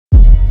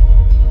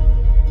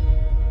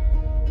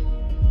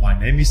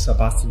name is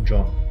Sebastian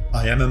John.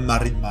 I am a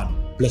married man,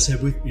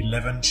 blessed with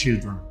 11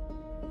 children.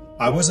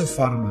 I was a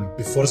farmer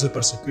before the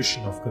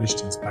persecution of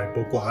Christians by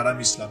Boko Haram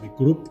Islamic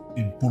group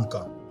in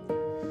Pulka.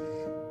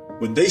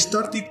 When they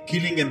started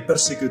killing and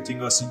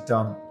persecuting us in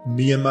town,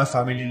 me and my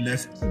family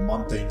left the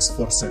mountains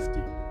for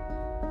safety.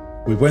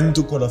 We went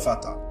to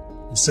Kolofata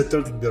and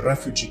settled in the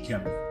refugee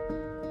camp.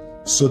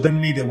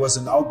 Suddenly there was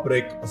an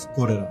outbreak of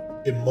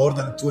cholera and more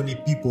than 20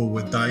 people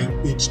were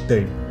dying each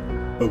day.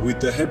 But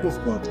with the help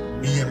of God,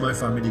 me and my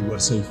family were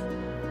safe.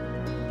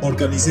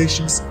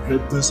 Organizations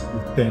helped us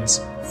with tents,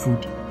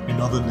 food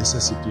and other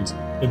necessities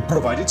and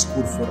provided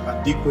school for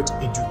adequate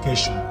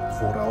education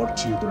for our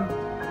children.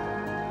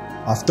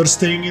 After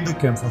staying in the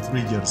camp for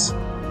 3 years,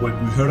 when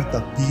we heard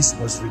that peace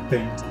was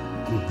retained,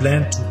 we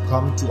planned to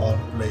come to our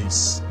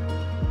place.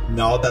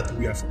 Now that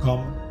we have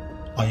come,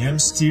 I am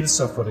still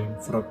suffering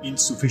from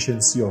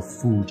insufficiency of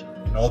food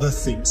and other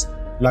things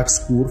like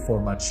school for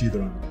my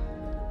children.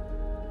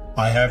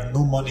 I have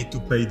no money to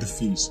pay the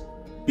fees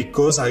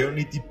because I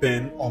only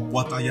depend on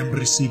what I am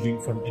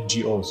receiving from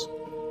NGOs.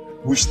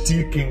 We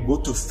still can go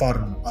to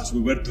farm as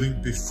we were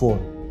doing before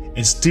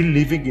and still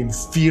living in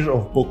fear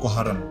of Boko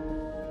Haram.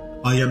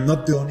 I am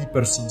not the only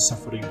person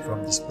suffering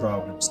from these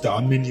problems. There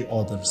are many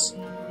others.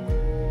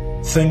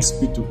 Thanks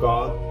be to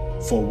God,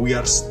 for we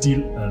are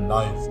still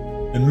alive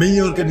and many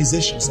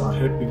organizations are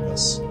helping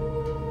us.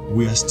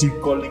 We are still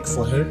calling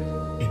for help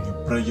and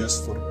your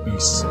prayers for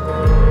peace.